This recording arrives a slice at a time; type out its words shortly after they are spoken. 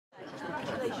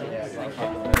Good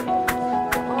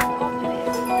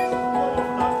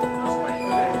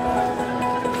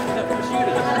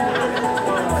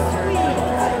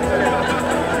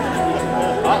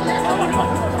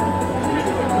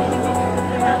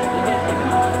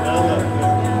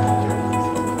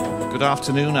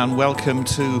afternoon and welcome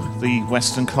to the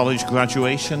Weston College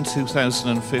graduation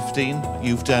 2015.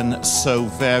 You've done so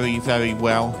very, very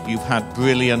well. You've had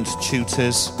brilliant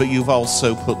tutors, but you've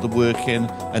also put the work in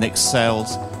and excelled,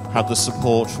 had the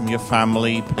support from your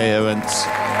family, parents.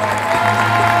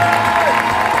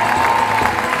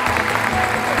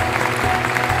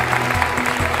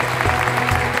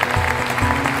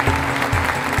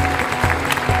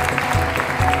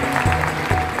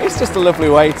 It's just a lovely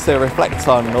way to reflect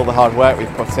on all the hard work we've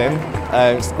put in.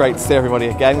 It's great to see everybody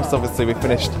again, because obviously we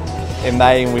finished in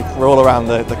May and we're all around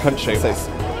the country, so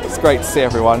it's great to see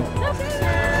everyone.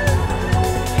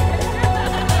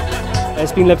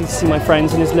 It's been lovely to see my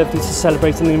friends, and it's lovely to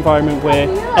celebrate in the environment where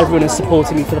everyone has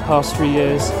supported me for the past 3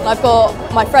 years. I've got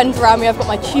my friends around me, I've got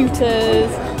my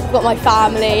tutors, I've got my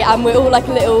family, and we're all like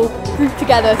a little group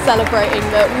together celebrating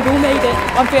that we've all made it.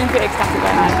 I'm feeling pretty ecstatic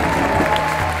right now.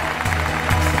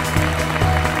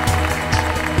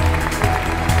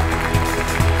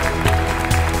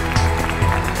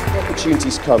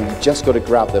 Opportunities come, you've just got to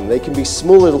grab them. They can be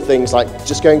small little things like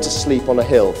just going to sleep on a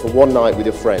hill for one night with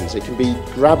your friends. It can be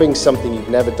grabbing something you've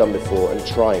never done before and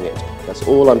trying it. That's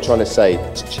all I'm trying to say,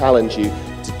 to challenge you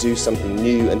to do something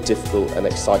new and difficult and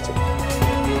exciting.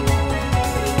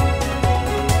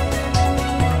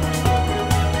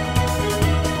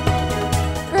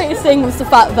 The greatest thing was the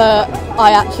fact that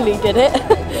I actually did it.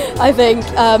 I think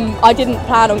I didn't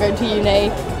plan on going to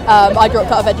uni. I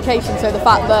dropped out of education, so the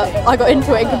fact that I got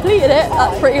into it and completed it,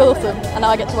 that's pretty awesome, and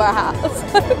now I get to wear a hat.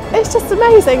 It's just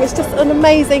amazing, it's just an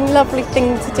amazing, lovely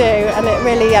thing to do, and it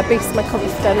really boosts my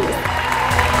confidence.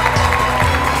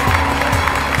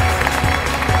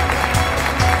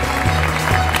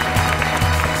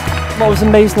 What was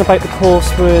amazing about the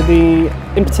course were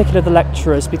in particular the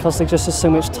lecturers, because they just had so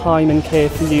much time and care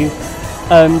for you.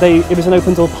 It was an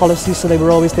open door policy, so they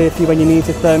were always there for you when you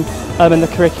needed them, and the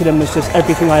curriculum was just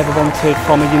everything I ever wanted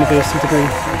from a university degree.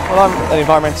 Well, I'm an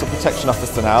Environmental Protection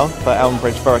Officer now for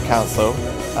Elmbridge Borough Council,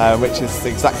 which is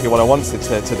exactly what I wanted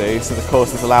to do, so the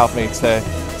course has allowed me to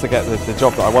get the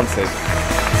job that I wanted.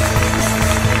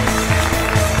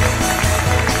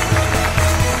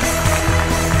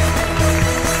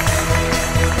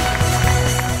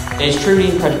 It is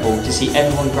truly incredible to see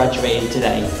everyone graduating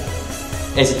today.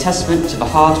 It is a testament to the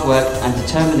hard work and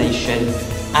determination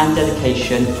and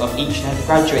dedication of each and every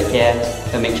graduate here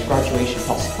that makes graduation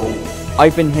possible.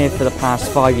 I've been here for the past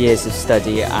 5 years of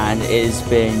study, and it has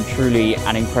been truly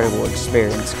an incredible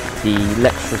experience. The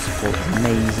lecturer support is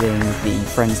amazing, the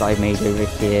friends I've made over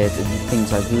here, the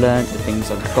things I've learnt, the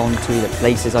things I've gone to, the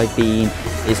places I've been.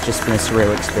 It's just been a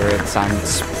surreal experience, and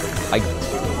I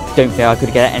don't think I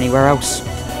could get it anywhere else,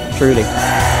 truly.